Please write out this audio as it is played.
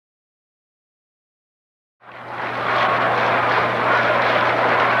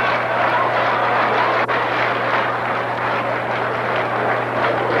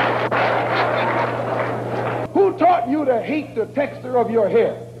you to hate the texture of your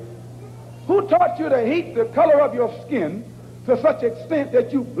hair? Who taught you to hate the color of your skin to such extent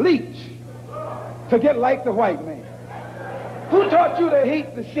that you bleach to get like the white man? Who taught you to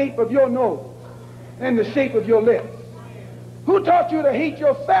hate the shape of your nose and the shape of your lips? Who taught you to hate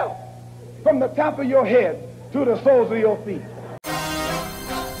yourself from the top of your head to the soles of your feet?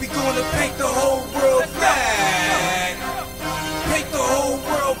 We gonna paint the whole world black. Paint the whole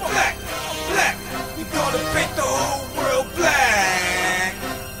world black. Black. We gonna paint the whole world black.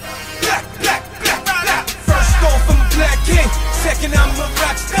 Black, black, black, black. First off, I'm a black king. Second, I'm a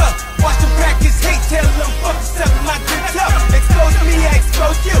rock star. Watch them practice hate, tell them fuck yourself, my good tough. Expose me, I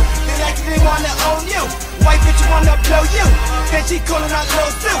expose you. They like it, they wanna own you. White bitch wanna blow you. Then she calling out low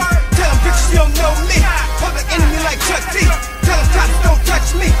too. Tell them bitches you don't know me. Public enemy like Chuck D. Tell them cops don't touch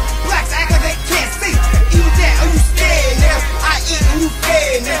me. Blacks act like they can't see. Either that or you scared, nigga. I eat and you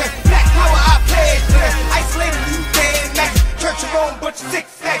fed, nigga. Black power, I pledge, nigga. Isolated, you dead, nigga. Church your own bunch of sick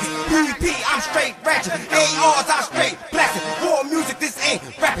faggots. PvP, I'm straight ratchet. ARs, I'm straight blasting. War music, this ain't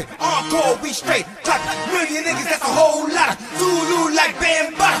rapping. Encore, we straight clapping. Million niggas, that's a whole lot. Zulu like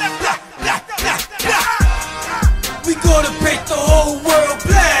bamboo. Blah, blah, blah, blah. We gonna paint the whole world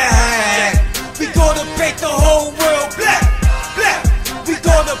black. We gonna paint the whole world black. Black. We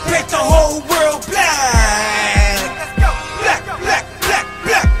gonna paint the whole world black. Black, black, black,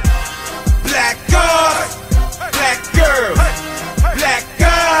 black. Black God, black girl, black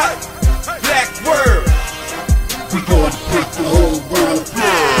God, black world. We gonna paint the whole world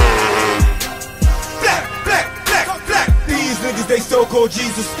black. Black, black, black, black. These niggas, they so-called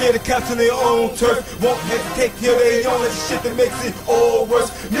Jesus, scared of cops on their own turf. Won't hesitate, kill they own. That's the shit that makes it all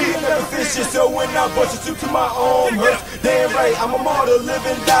worse. Me never finish it, so when I bust a suit to my own hurts. Damn right, I'm a martyr, live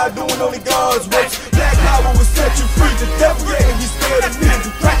and die, doing only God's works. Black power will set you free. The devil, yeah, he's scared of me.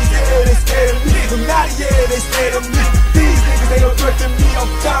 The crackers, yeah, they scared of me. The naughty, yeah, they scared of me. These niggas, they don't threaten me.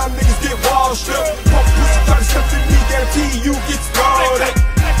 I'm time, niggas get wall struck. Pump pussy, try to step to me, guarantee you get started.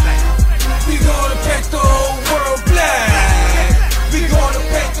 We gonna paint the whole world black. We gonna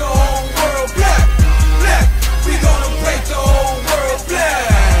paint the whole world black. Black. We gonna paint the whole world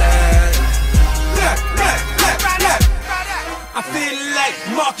black. Black, black, black, black. I feel like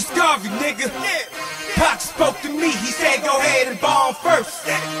Marcus Garvey, nigga. Pac spoke to me, he said go ahead and bomb first.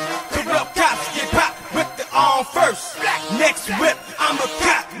 Corrupt cops get popped with the arm first. Next whip, I'ma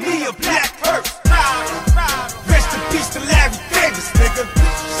cop me a black hearse. Rest in peace to Larry Davis, nigga.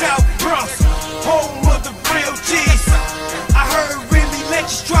 South Bronx, home of the real G's. I heard really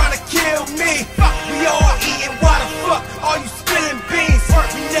legends trying to kill me. We all eating, why the fuck are you spilling beans?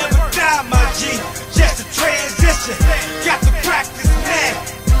 We never die, my G, just a transition. Got to practice, man,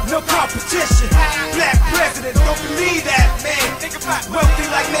 no competition. Black president, don't believe that, man. Wealthy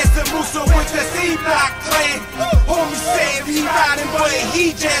like Mansa Musa with the C-Block clan. Homie said he riding, but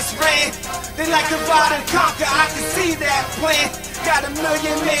he just ran. They like to ride and conquer, I can see that plan. Got a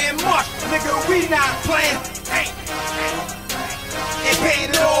million-man march, nigga, we not playing. And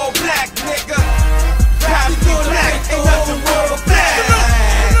painted all black, nigga. Proud to be black, ain't nothing wrong with black.